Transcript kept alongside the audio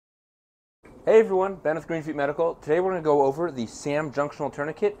Hey everyone, Ben with Green Feet Medical. Today we're going to go over the SAM Junctional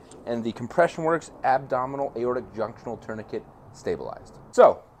Tourniquet and the Compression Works Abdominal Aortic Junctional Tourniquet Stabilized.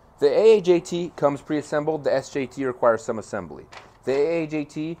 So, the AAJT comes pre-assembled, the SJT requires some assembly. The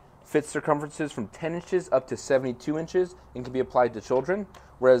AAJT fits circumferences from 10 inches up to 72 inches and can be applied to children,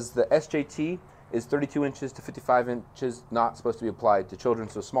 whereas the SJT is 32 inches to 55 inches, not supposed to be applied to children,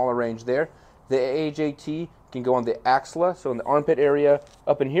 so smaller range there. The AAJT can go on the axilla, so in the armpit area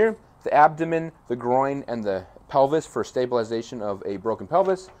up in here, the abdomen, the groin, and the pelvis for stabilization of a broken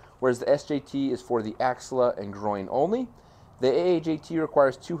pelvis, whereas the SJT is for the axilla and groin only. The AAJT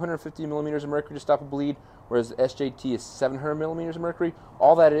requires 250 millimeters of mercury to stop a bleed, whereas the SJT is 700 millimeters of mercury.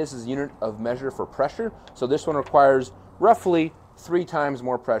 All that is a unit of measure for pressure, so this one requires roughly 3 times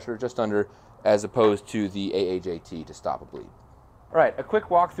more pressure, just under, as opposed to the AAJT to stop a bleed. All right, a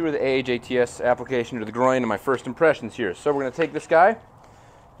quick walk through the AAJT-S application to the groin and my first impressions here. So we're going to take this guy.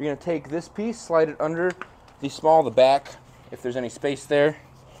 You're going to take this piece, slide it under the back, if there's any space there.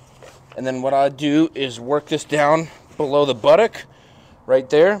 And then what I do is work this down below the buttock, right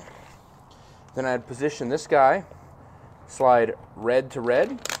there. Then I'd position this guy, slide red to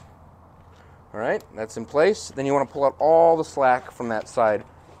red. All right, that's in place. Then you want to pull out all the slack from that side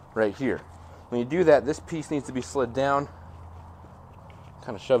right here. When you do that, this piece needs to be slid down,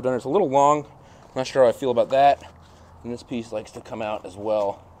 kind of shoved under. It's a little long. I'm not sure how I feel about that. And this piece likes to come out as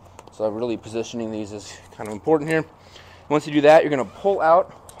well. So really positioning these is kind of important here. Once you do that, you're going to pull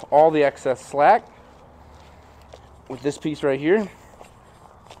out all the excess slack with this piece right here.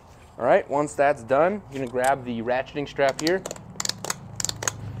 All right, once that's done, you're going to grab the ratcheting strap here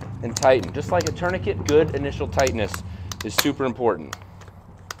and tighten. Just like a tourniquet, good initial tightness is super important.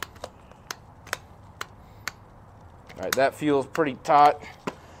 All right, that feels pretty taut.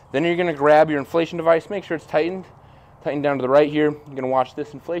 Then you're going to grab your inflation device, make sure it's tightened. Tighten down to the right here. You're going to watch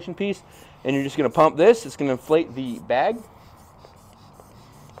this inflation piece, and you're just going to pump this. It's going to inflate the bag.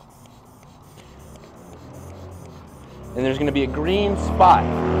 And there's going to be a green spot.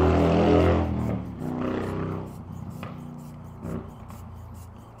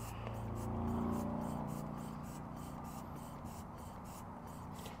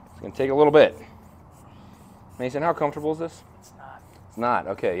 It's going to take a little bit. Mason, how comfortable is this? It's not. It's not?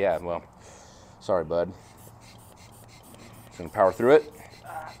 Okay, yeah, well, sorry, bud. Just gonna power through it.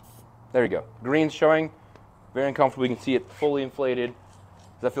 There you go. Green's showing. Very uncomfortable. You can see it fully inflated.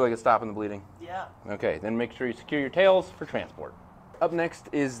 Does that feel like it's stopping the bleeding? Yeah. Okay, then make sure you secure your tails for transport. Up next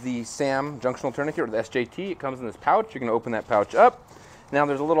is the SAM Junctional Tourniquet, or the SJT. It comes in this pouch. You're gonna open that pouch up. Now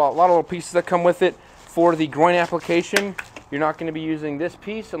there's a lot of little pieces that come with it. For the groin application, you're not gonna be using this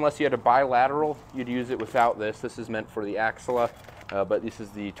piece unless you had a bilateral. You'd use it without this. This is meant for the axilla, but this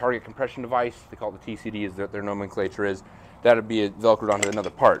is the target compression device. They call it the TCD, is their nomenclature is. That would be velcroed onto another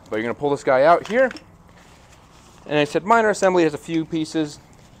part. But you're going to pull this guy out here. And I said minor assembly has a few pieces.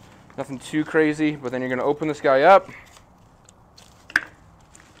 Nothing too crazy. But then you're going to open this guy up.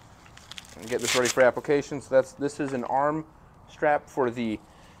 And get this ready for application. So this is an arm strap for the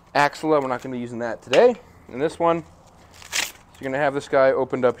axilla. We're not going to be using that today. And this one, so you're going to have this guy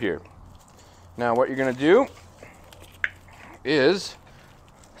opened up here. Now what you're going to do is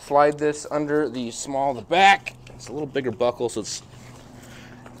slide this under the back. It's a little bigger buckle, so let's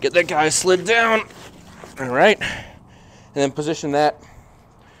get that guy slid down. All right, and then position that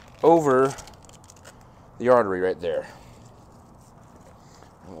over the artery right there.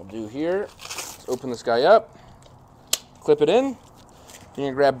 And we'll do here, let's open this guy up, clip it in. You're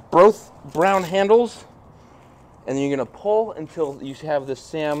gonna grab both brown handles, and then you're gonna pull until you have this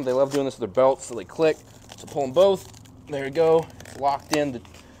SAM. They love doing this with their belts, so they click. So pull them both. There you go. It's locked in. The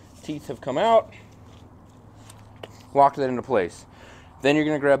teeth have come out. Lock that into place. Then you're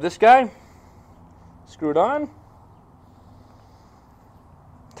going to grab this guy, screw it on,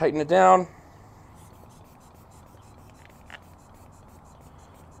 tighten it down,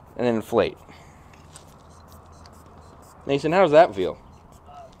 and then inflate. Mason, how does that feel?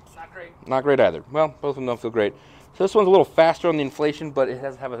 Not great. Not great either. Well, both of them don't feel great. So this one's a little faster on the inflation, but it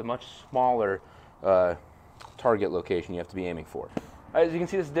has to have a much smaller target location you have to be aiming for. As you can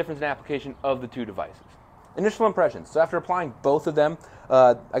see, this is the difference in application of the two devices. Initial impressions. So after applying both of them,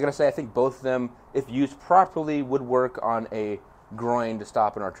 I gotta say I think both of them, if used properly, would work on a groin to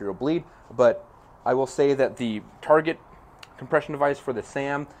stop an arterial bleed. But I will say that the target compression device for the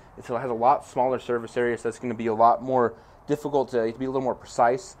SAM, it has a lot smaller surface area, so it's going to be a lot more difficult to be a little more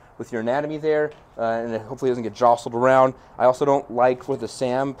precise with your anatomy there, and it hopefully doesn't get jostled around. I also don't like with the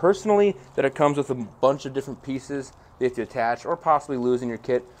SAM personally that it comes with a bunch of different pieces you have to attach or possibly lose in your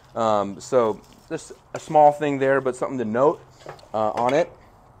kit. So just a small thing there, but something to note on it.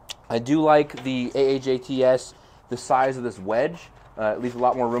 I do like the AAJT-S, the size of this wedge. It leaves a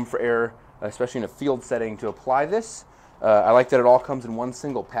lot more room for error, especially in a field setting, to apply this. I like that it all comes in one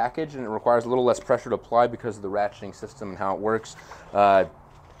single package, and it requires a little less pressure to apply because of the ratcheting system and how it works. I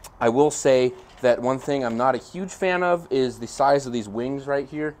will say that one thing I'm not a huge fan of is the size of these wings right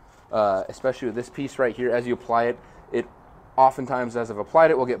here, especially with this piece right here. As you apply it, it oftentimes, as I've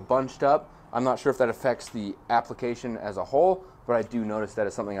applied it, will get bunched up. I'm not sure if that affects the application as a whole, but I do notice that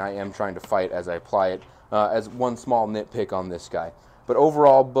it's something I am trying to fight as I apply it, as one small nitpick on this guy. But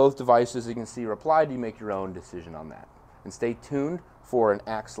overall, both devices, you can see, are applied. You make your own decision on that. And stay tuned for an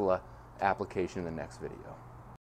axilla application in the next video.